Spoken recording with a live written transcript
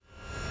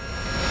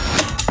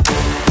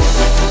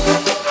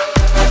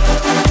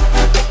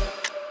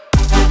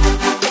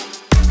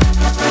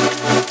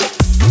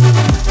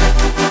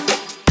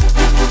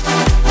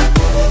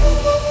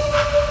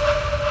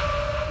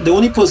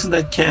person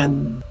that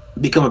can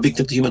become a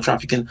victim to human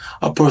trafficking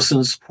are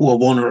persons who are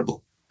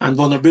vulnerable. And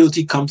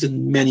vulnerability comes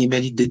in many,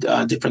 many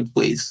different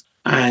ways.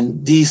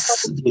 And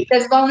does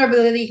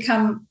vulnerability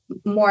come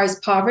more as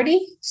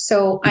poverty?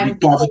 So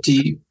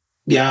poverty,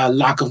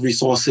 lack of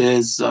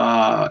resources,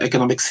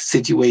 economic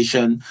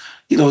situation,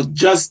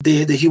 just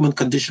the human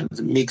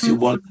conditions makes you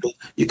vulnerable.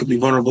 You could be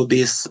vulnerable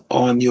based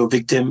on your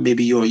victim.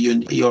 Maybe you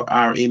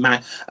are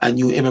a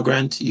new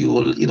immigrant.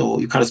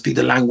 You kind of speak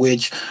the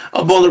language.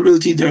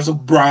 Vulnerability. There's a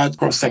broad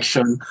cross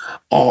section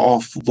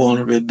of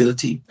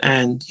vulnerability,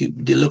 and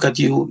they look at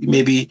you.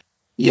 Maybe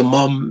your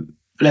mom.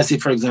 Let's say,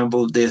 for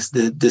example, there's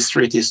the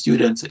straight-A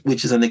student,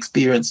 which is an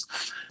experience.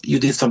 You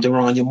did something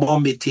wrong, and your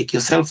mom may take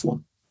your cell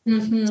phone.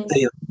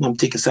 Say, mom,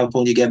 take your cell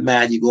phone, you get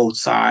mad, you go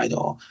outside,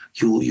 or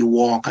you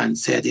walk and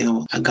said,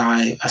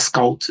 a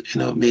scout,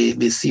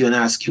 may see you and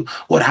ask you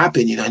what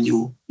happened, and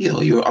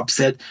you're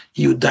upset,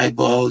 you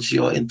divulge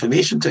your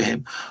information to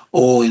him.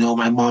 Or,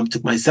 my mom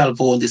took my cell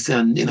phone, this,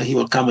 and, he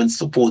will come and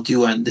support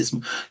you, and this,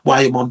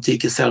 why your mom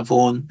take your cell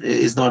phone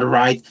is not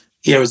right.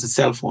 Here is the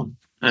cell phone.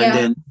 And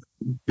then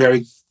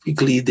very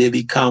quickly they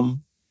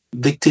become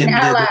victim,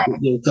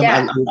 they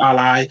become an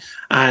ally,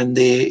 and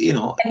they,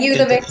 and you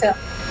the victim.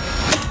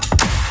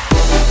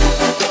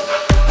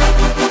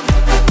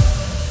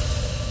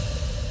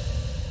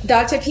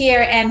 Dr.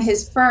 Pierre and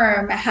his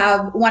firm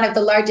have one of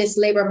the largest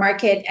labor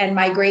market and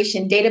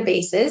migration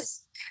databases,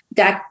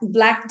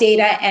 Black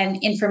Data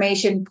and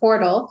Information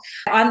Portal,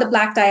 on the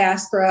Black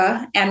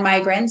diaspora and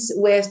migrants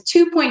with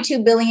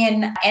 2.2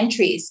 billion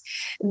entries.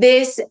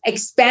 This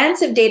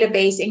expansive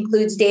database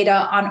includes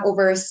data on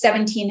over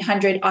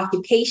 1,700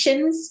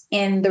 occupations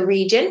in the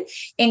region,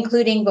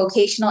 including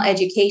vocational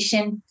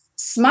education,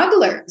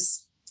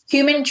 smugglers,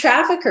 human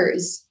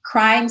traffickers,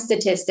 crime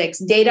statistics,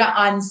 data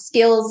on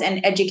skills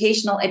and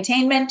educational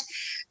attainment,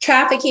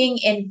 trafficking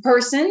in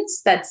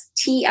persons, that's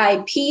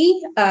TIP,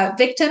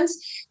 victims,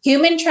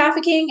 human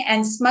trafficking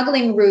and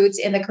smuggling routes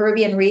in the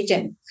Caribbean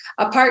region.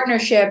 A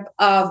partnership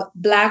of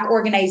Black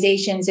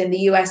organizations in the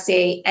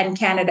USA and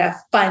Canada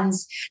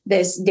funds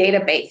this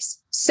database.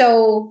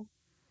 So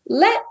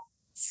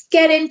let's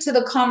get into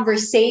the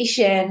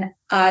conversation,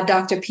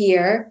 Dr.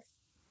 Pierre.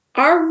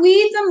 Are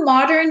we the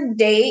modern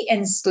day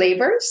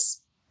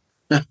enslavers?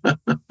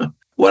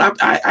 Well,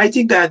 I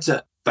think that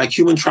like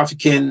human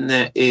trafficking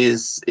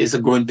is a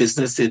growing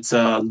business. It's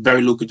a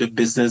very lucrative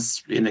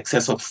business in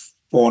excess of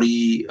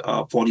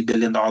 $40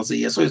 billion a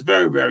year. So it's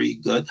very, very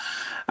good.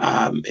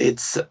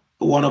 It's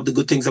one of the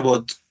good things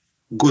about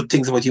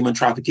human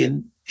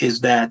trafficking is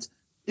that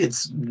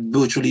it's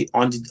virtually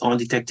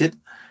undetected.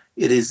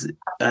 It is,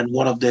 and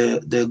one of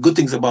the good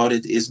things about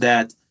it is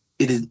that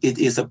it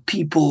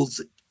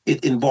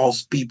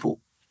involves people.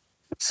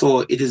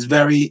 So it is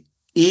very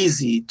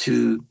easy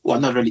to, well,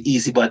 not really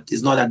easy, but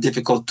it's not that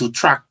difficult to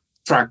track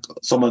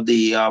some of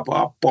the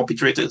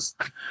perpetrators.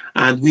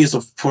 And we as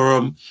a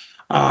firm,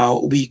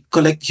 we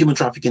collect human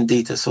trafficking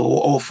data.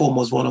 So our firm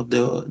was one of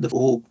the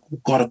who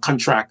got a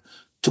contract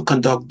to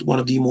conduct one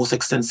of the most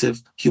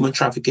extensive human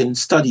trafficking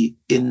study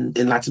in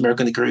Latin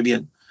America and the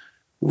Caribbean.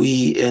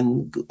 We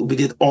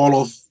did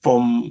all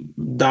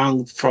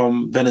down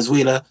from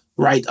Venezuela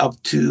right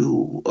up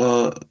to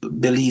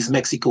Belize,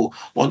 Mexico,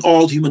 on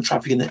all human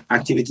trafficking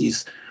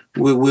activities.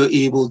 We were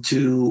able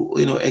to,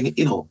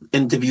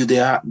 interview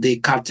the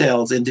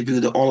cartels,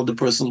 interview all of the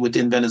persons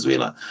within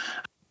Venezuela.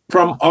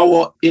 From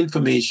our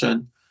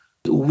information,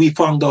 we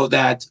found out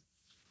that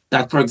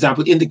for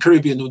example, in the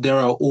Caribbean, there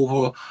are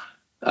over,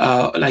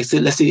 let's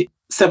say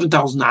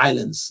 7,000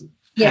 islands.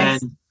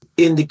 Yes. And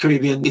in the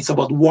Caribbean, it's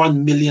about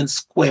 1 million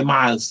square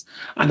miles.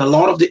 And a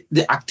lot of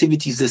the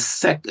activities,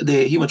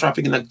 the human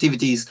trafficking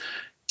activities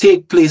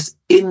take place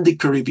in the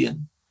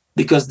Caribbean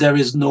because there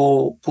is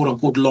no quote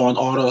unquote law and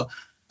order.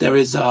 There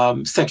is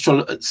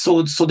sexual,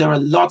 so there are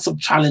lots of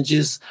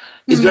challenges.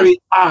 It's very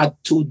hard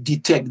to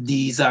detect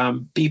these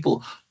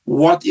people.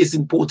 What is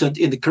important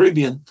in the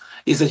Caribbean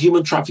is that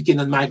human trafficking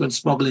and migrant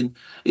smuggling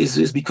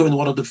is becoming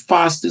one of the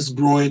fastest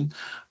growing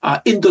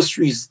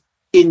industries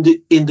in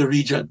the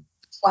region.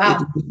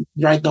 Wow.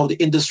 Right now, the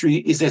industry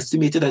is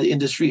estimated that the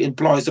industry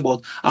employs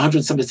about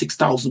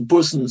 176,000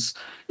 persons.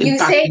 You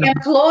say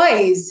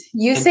employs.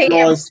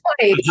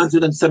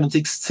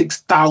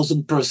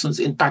 176,000 persons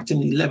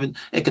impacting 11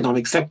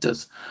 economic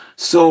sectors.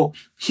 So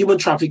human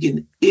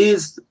trafficking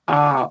is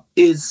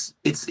it's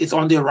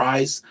on the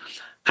rise,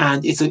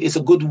 and it's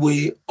a good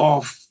way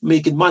of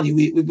making money.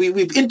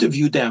 We've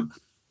interviewed them.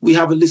 We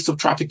have a list of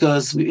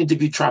traffickers. We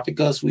interviewed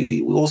traffickers.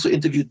 We also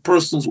interviewed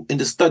persons in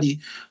the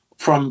study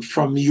from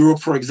Europe,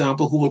 for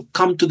example, who will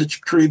come to the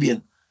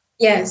Caribbean.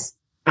 Yes.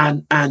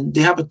 And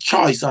they have a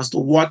choice as to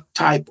what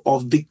type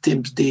of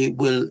victims they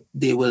will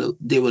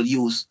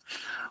use.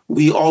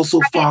 We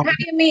also found. How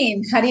do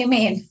you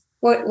mean?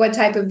 What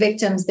type of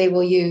victims they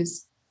will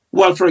use?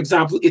 Well, for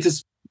example, it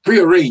is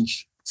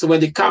prearranged. So when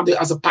they come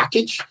as a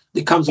package,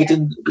 they come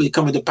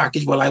with a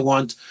package. Well, I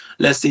want,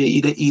 let's say,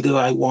 either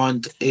I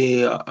want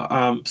a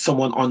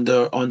someone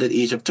under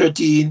the age of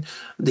 13.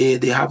 They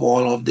have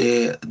all of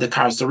the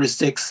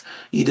characteristics.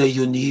 Either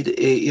you need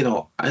a,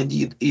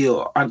 and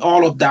and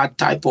all of that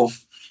type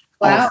of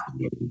Wow.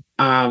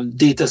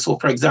 data. So,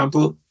 for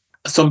example,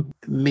 some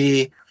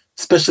may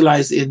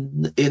specialize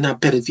in a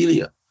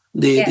pedophilia.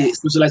 They Yes.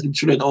 specialize in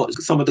children, or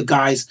some of the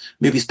guys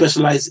maybe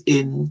specialize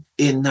in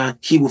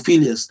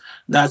hemophilias.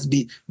 That's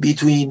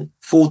between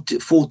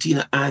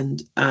 14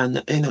 and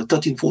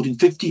 13, 14,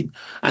 15.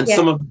 And Yes.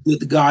 some of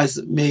the guys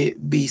may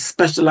be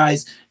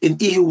specialized in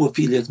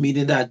hemophilias,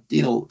 meaning that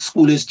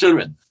school age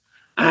children.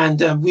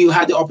 And we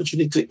had the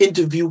opportunity to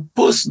interview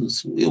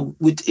persons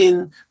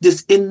within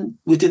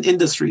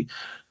industry.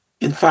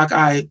 In fact,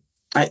 I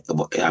I,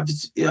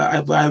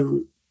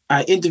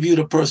 I interviewed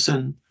a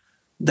person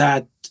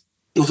that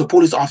it was a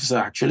police officer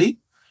actually.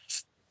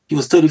 He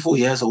was 34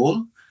 years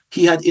old.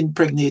 He had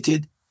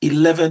impregnated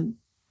 11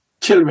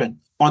 children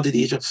under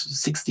the age of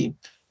 16.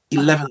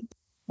 11.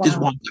 This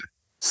Wow. one guy.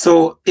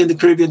 So in the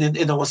Caribbean,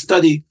 in our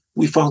study,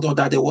 we found out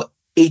that there were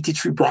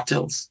 83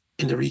 brothels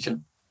in the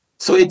region.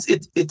 So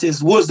it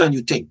is worse than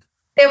you think.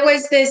 There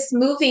was this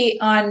movie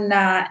on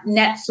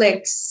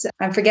Netflix.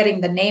 I'm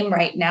forgetting the name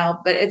right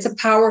now, but it's a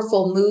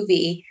powerful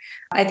movie.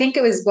 I think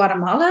it was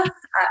Guatemala.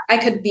 I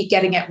could be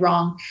getting it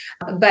wrong,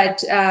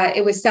 but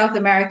it was South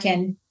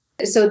American.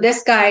 So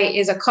this guy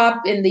is a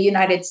cop in the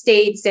United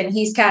States and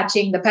he's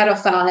catching the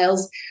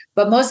pedophiles,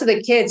 but most of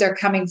the kids are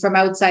coming from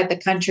outside the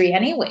country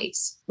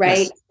anyways,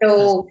 right? Yes.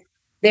 So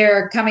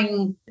they're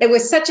coming. It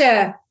was such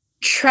a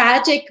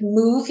tragic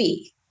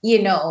movie,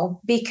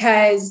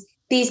 because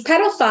these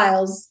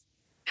pedophiles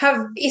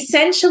have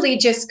essentially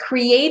just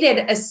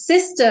created a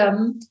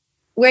system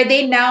where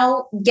they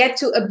now get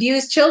to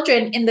abuse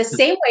children in the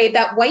same way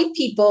that white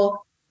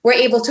people were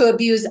able to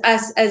abuse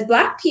us as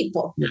Black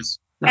people. Yes.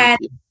 Right.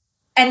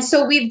 And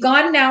so we've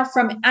gone now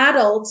from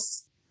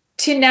adults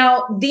to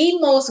now the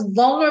most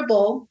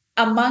vulnerable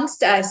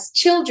amongst us,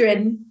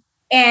 children,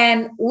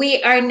 and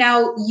we are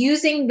now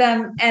using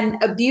them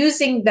and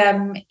abusing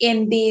them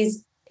in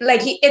these,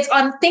 it's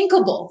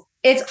unthinkable.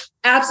 It's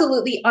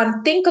absolutely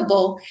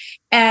unthinkable.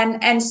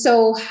 And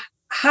so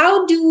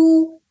how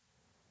do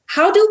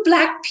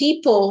Black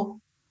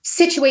people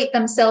situate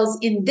themselves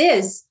in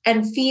this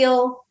and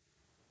feel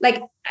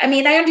like, I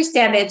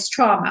understand it's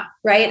trauma,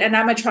 right? And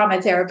I'm a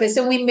trauma therapist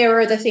and we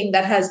mirror the thing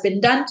that has been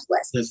done to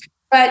us. Yes.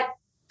 But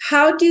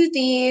how do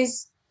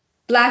these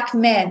Black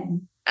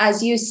men,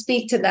 as you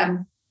speak to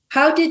them,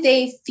 how do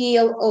they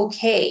feel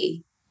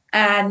okay?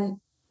 And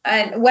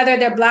whether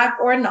they're Black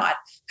or not,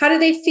 how do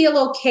they feel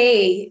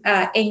okay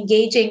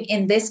engaging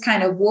in this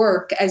kind of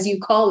work, as you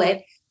call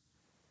it,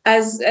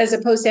 as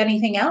opposed to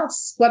anything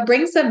else? What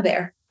brings them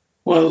there?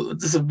 Well,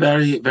 this is a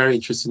very, very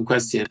interesting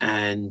question.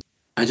 And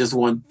I just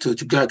want to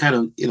kind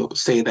of,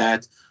 say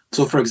that.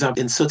 So, for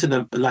example, in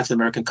certain Latin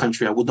American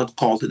country, I would not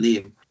call the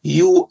name.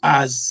 You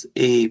as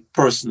a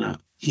person,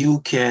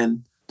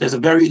 there's a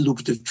very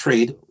lucrative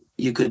trade.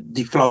 You could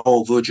deflower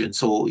a virgin.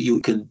 So you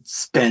can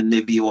spend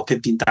maybe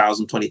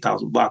 $15,000,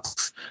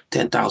 $20,000,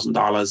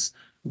 $10,000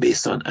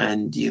 based on,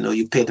 and,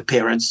 you pay the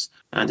parents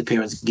and the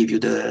parents give you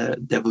their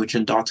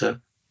virgin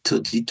daughter to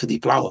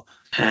deflower.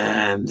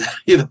 And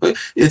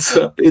it's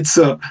an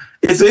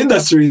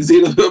industry.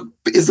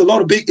 It's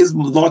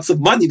lots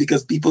of money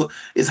because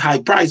it's high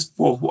price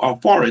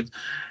for it.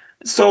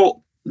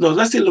 So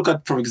let's say look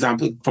at, for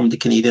example, from the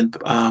Canadian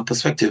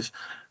perspective,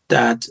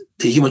 that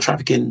the human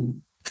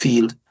trafficking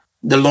field,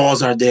 the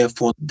laws are there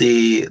for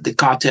the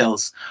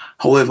cartels.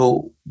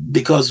 However,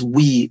 because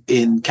we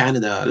in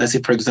Canada, let's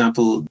say, for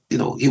example,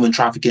 human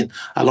trafficking,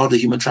 a lot of the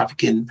human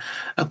trafficking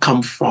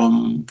come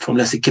from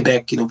let's say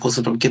Quebec,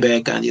 person from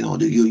Quebec, and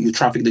you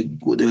traffic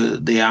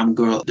the young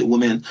girl, the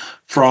woman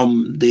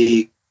from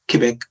the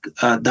Quebec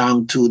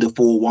down to the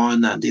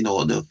 401 and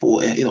the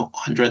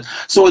 400.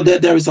 So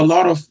there is a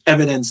lot of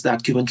evidence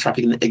that human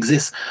trafficking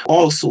exists.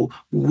 Also,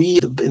 we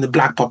in the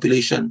Black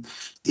population,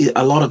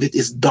 a lot of it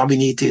is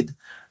dominated.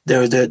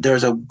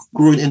 There's a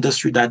growing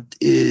industry that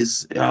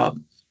is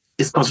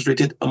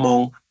concentrated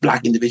among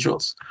Black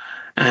individuals,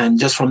 and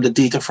just from the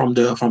data from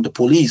the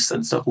police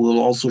and stuff will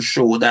also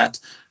show that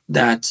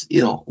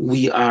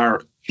we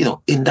are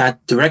in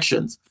that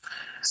direction.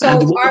 So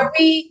are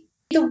we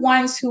the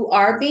ones who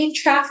are being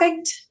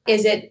trafficked?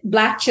 Is it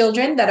Black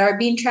children that are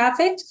being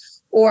trafficked,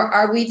 or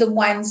are we the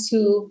ones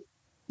who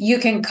you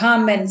can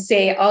come and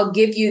say, I'll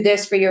give you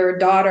this for your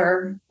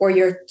daughter or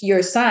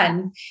your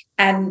son,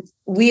 and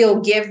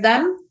we'll give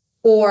them?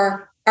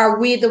 Or are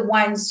we the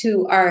ones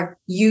who are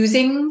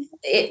using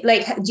it?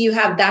 Do you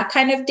have that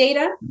kind of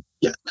data?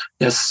 Yeah.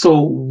 Yes.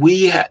 So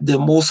we the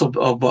most of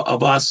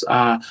us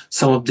are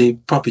some of the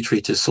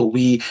perpetrators. So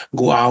we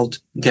go out,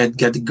 get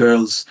the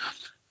girls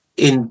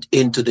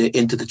into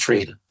the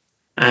trade.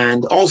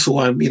 And also,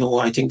 I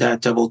think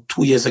that about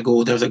 2 years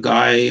ago, there's a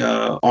guy,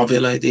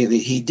 Orville, I think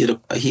he did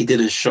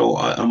a show,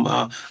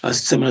 a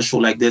similar show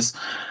like this,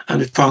 and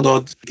we found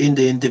out in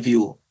the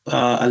interview,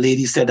 a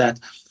lady said that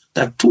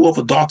that two of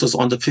her daughters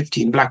under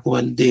 15, black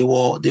women, they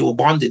were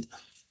bonded.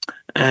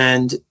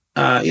 And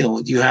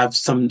you have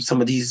some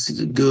of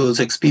these girls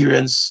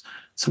experience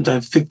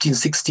sometimes 15,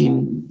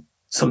 16,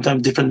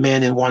 sometimes different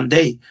men in one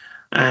day.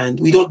 And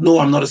we don't know,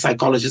 I'm not a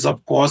psychologist,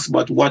 of course,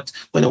 but what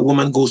when a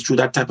woman goes through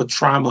that type of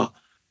trauma,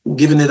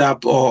 giving it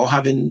up or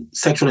having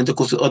sexual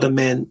intercourse with other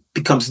men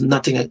becomes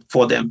nothing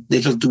for them.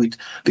 They just do it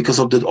because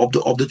of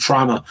the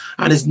trauma.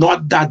 And it's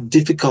not that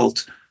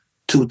difficult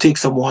to take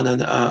someone,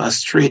 a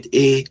straight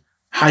A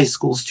high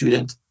school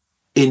student,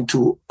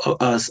 into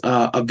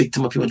a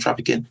victim of human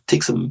trafficking.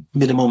 Takes a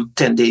minimum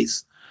 10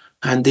 days.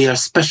 And they are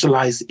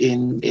specialized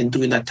in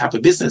doing that type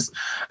of business.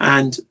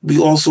 And we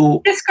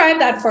also describe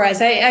that for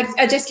us.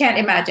 I just can't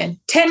imagine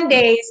 10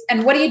 days.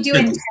 And what do you do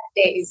in 10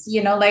 days?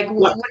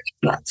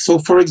 So,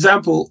 for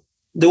example,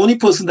 the only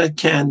person that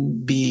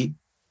can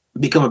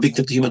become a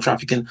victim to human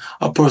trafficking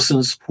are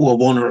persons who are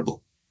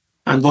vulnerable.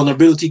 And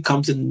vulnerability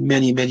comes in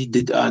many, many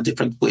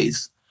different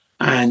ways.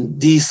 And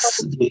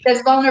does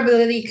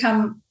vulnerability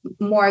come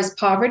more as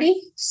poverty?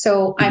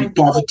 So I'm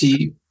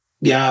poverty,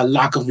 yeah,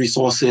 lack of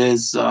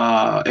resources,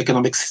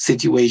 economic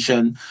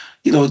situation,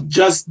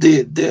 just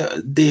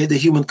the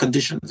human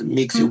condition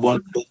makes you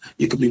vulnerable.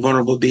 You could be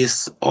vulnerable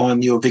based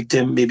on your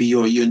victim. Maybe you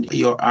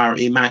are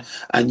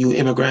a new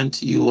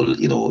immigrant.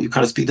 You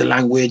kind of speak the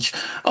language.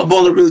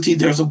 Vulnerability.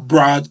 There's a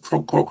broad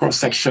cross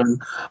section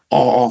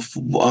of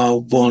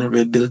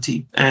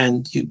vulnerability,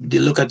 and they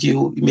look at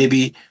you.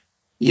 Maybe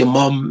your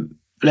mom.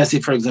 Let's say,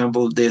 for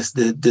example, there's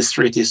the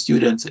straight A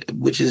student,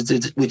 which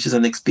is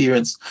an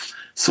experience.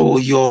 So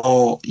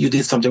you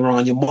did something wrong,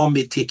 and your mom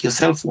may take your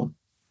cell phone.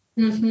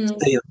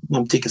 Say,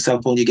 mom, take your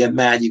cell phone. You get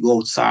mad. You go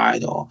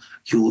outside, or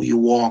you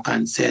walk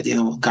and said,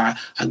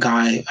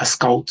 a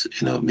scout,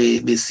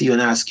 may see you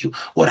and ask you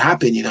what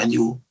happened, and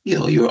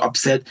you're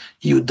upset.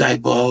 You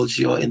divulge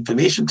your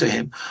information to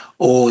him.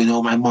 Or,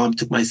 my mom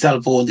took my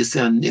cell phone. This,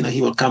 and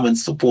he will come and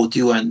support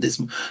you. And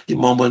this, your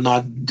mom will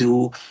not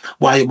do.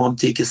 Why your mom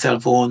take your cell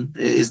phone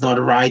is not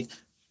right.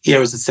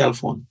 Here is the cell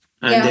phone,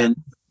 and then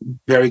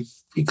very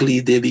quickly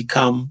they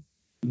become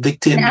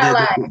victim, an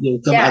ally. they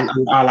become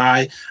an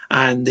ally,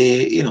 and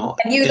they,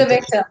 and you the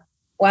victim.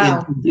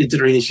 Wow. into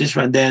the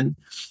relationship. And then,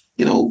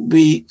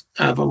 we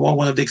have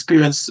one of the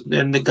experience,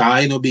 and the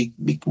guy,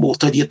 more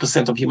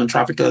 38% of human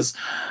traffickers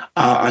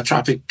are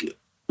trafficked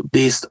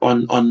based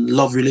on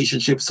love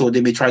relationships. So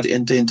they may try to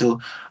enter into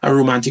a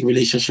romantic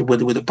relationship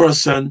with a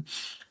person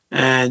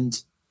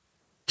and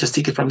just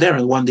take it from there.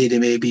 And one day they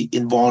may be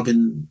involved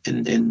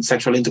in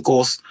sexual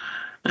intercourse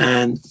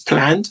and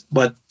planned,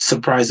 but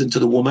surprising to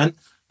the woman.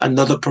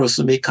 Another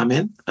person may come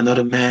in,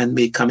 another man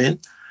may come in,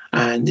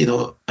 and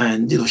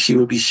she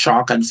will be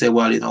shocked and say,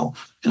 well,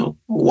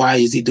 why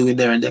is he doing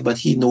there and there? But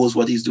he knows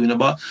what he's doing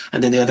about.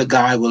 And then the other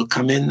guy will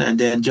come in, and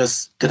then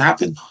just could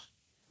happen.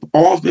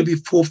 All maybe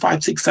 4,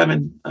 5, 6,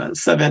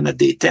 7 a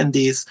day, 10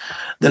 days.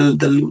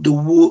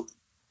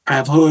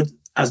 I've heard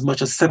as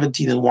much as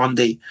 17 in one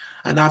day.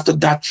 And after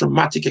that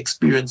traumatic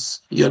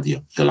experience, your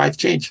life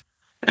changed.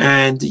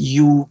 And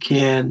you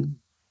can.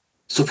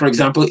 So, for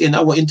example, in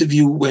our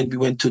interview when we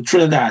went to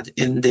Trinidad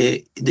in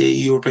the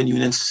European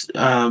Union's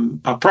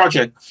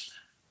project,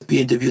 we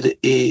interviewed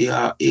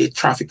a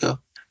trafficker,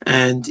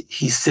 and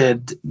he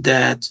said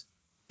that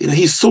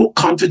he's so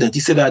confident. He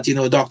said that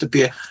Dr.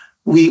 Pierre,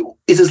 it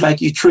is like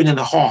you training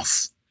a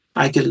horse.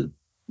 I can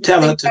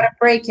tell her to. You gotta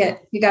break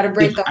it. You gotta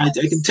break the horse.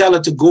 I can tell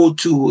her to go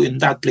to in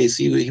that place.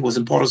 He was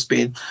in Port of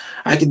Spain.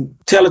 I can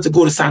tell her to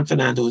go to San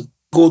Fernando.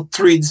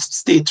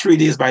 Stay 3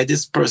 days by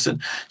this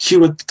person. She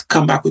would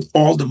come back with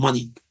all the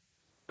money.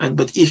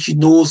 But if she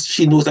knows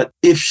that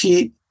if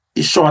she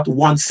is short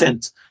 1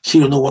 cent, she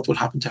will know what will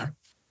happen to her.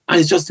 And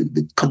it's just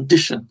the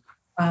condition.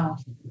 Wow.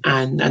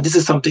 And this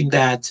is something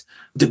that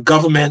the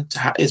government,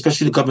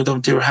 especially the government of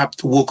Ontario, have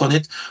to work on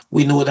it.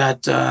 We know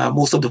that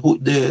most of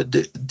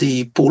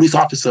the police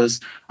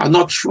officers are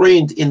not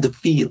trained in the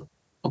field.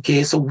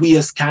 Okay, so we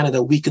as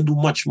Canada, we can do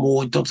much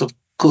more in terms of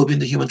curbing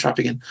the human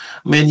trafficking.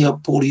 Many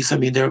of police,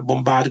 they're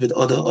bombarded with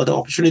other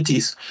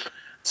opportunities.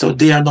 So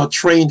they are not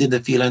trained in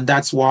the field, and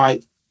that's why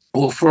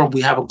our firm,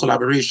 we have a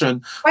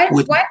collaboration. Why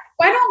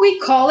don't we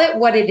call it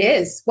what it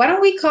is? Why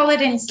don't we call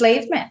it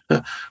enslavement?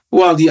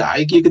 Well, yeah,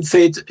 you can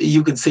say it.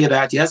 You can say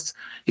that, yes.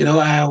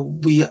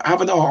 We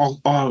have an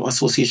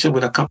association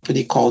with a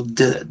company called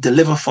the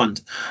Deliver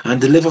Fund,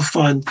 and Deliver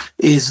Fund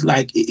is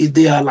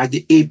they are like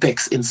the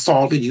apex in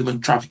solving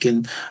human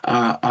trafficking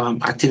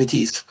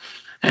activities.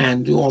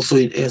 And we also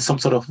have some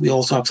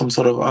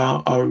sort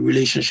of a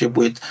relationship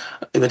with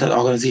an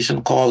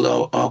organization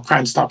called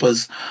Crime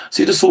Stoppers.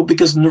 So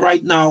because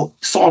right now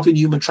solving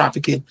human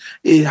trafficking,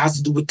 it has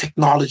to do with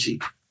technology.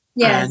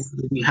 Yes.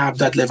 And we have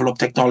that level of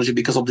technology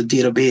because of the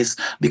database,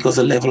 because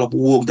the level of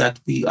work that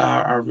we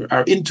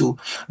are into,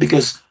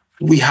 because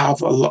we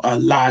have a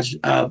large,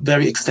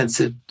 very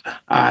extensive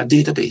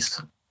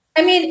database.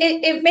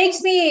 It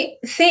makes me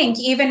think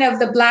even of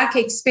the Black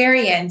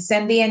experience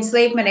and the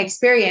enslavement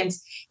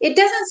experience. It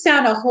doesn't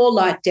sound a whole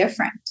lot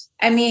different.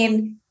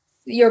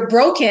 you're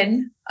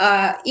broken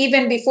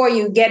even before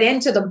you get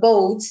into the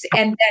boats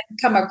and then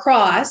come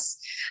across.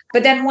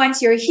 But then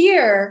once you're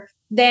here,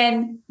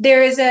 then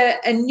there is a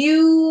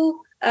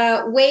new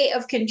way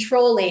of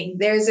controlling.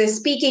 There's a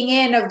speaking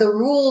in of the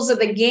rules of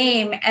the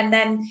game, and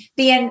then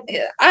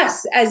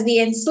us as the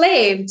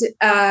enslaved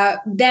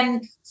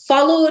then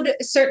followed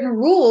certain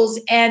rules,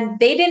 and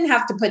they didn't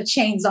have to put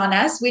chains on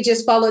us. We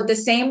just followed the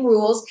same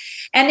rules,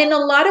 and in a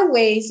lot of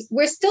ways,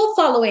 we're still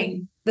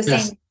following the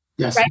Yes. same,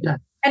 Yes. right? Yeah.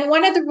 And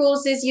one of the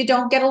rules is you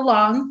don't get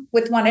along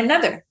with one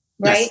another,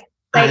 right?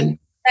 Yes. Like,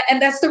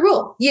 and that's the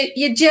rule.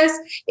 You just,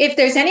 if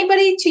there's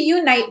anybody to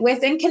unite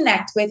with and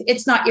connect with,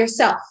 it's not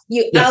yourself.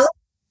 Yes.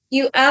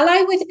 You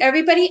ally with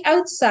everybody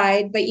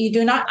outside, but you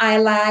do not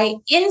ally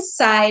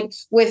inside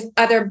with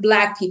other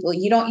Black people.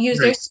 You don't use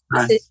their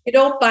services. You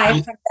don't buy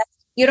from them.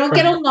 You don't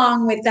get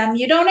along with them.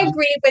 You don't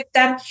agree with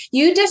them.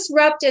 You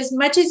disrupt as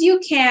much as you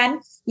can.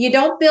 You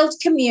don't build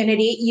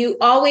community. You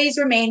always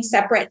remain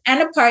separate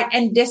and apart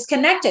and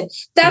disconnected.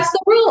 That's the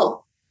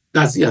rule.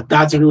 That's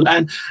the rule.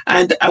 And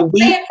we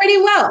play it pretty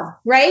well,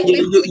 right?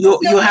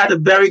 You had a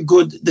very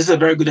good. This is a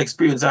very good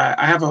experience.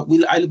 I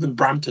live in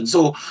Brampton,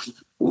 so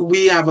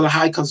we have a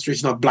high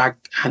concentration of Black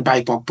and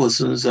BIPOC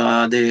persons.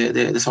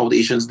 The South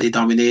Asians, they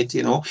dominate,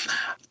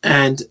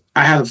 And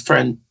I had a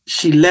friend.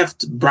 She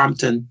left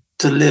Brampton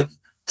to live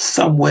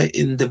somewhere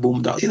in the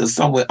boondocks,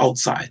 somewhere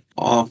outside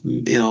of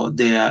the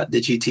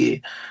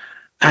GTA,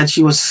 and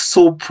she was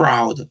so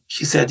proud.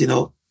 She said,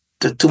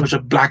 there's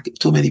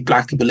too many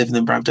Black people living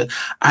in Brampton.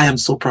 I am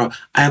so proud.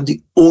 I am the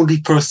only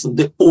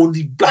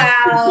Black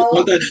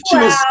person. She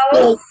was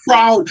so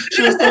proud.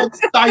 She was so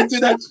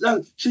excited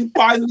that she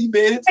finally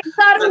made it. I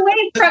got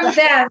away from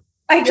them.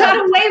 I got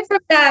away from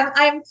them.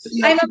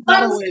 I'm a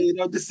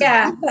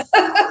monster.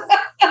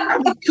 I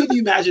mean, could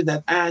you imagine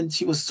that? And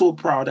she was so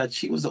proud that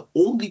she was the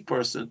only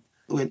person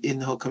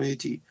in her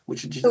community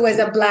who was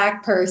a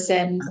Black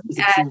person.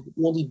 She was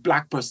the only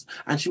Black person,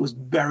 and she was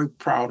very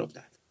proud of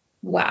that.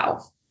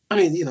 Wow. I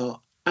mean,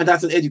 and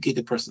that's an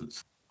educated person.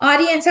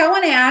 Audience, I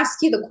want to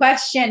ask you the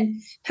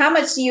question, how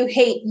much do you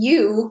hate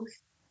you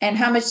and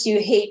how much do you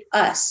hate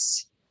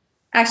us?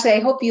 Actually, I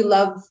hope you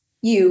love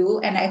you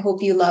and I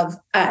hope you love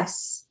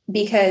us,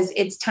 because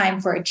it's time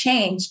for a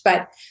change.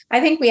 But I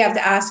think we have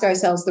to ask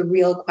ourselves the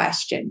real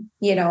question,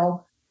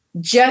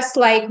 just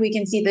like we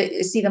can see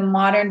the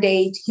modern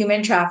day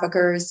human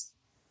traffickers,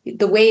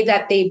 the way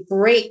that they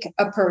break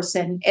a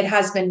person, it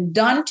has been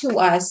done to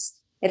us.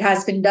 It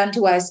has been done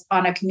to us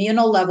on a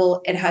communal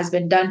level. It has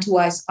been done to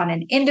us on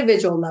an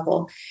individual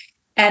level.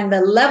 And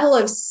the level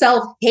of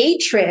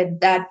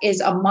self-hatred that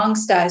is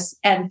amongst us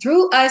and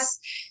through us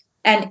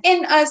and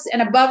in us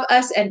and above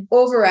us and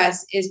over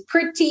us is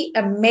pretty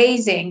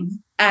amazing.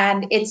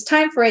 And it's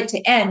time for it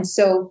to end.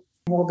 So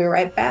we'll be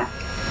right back.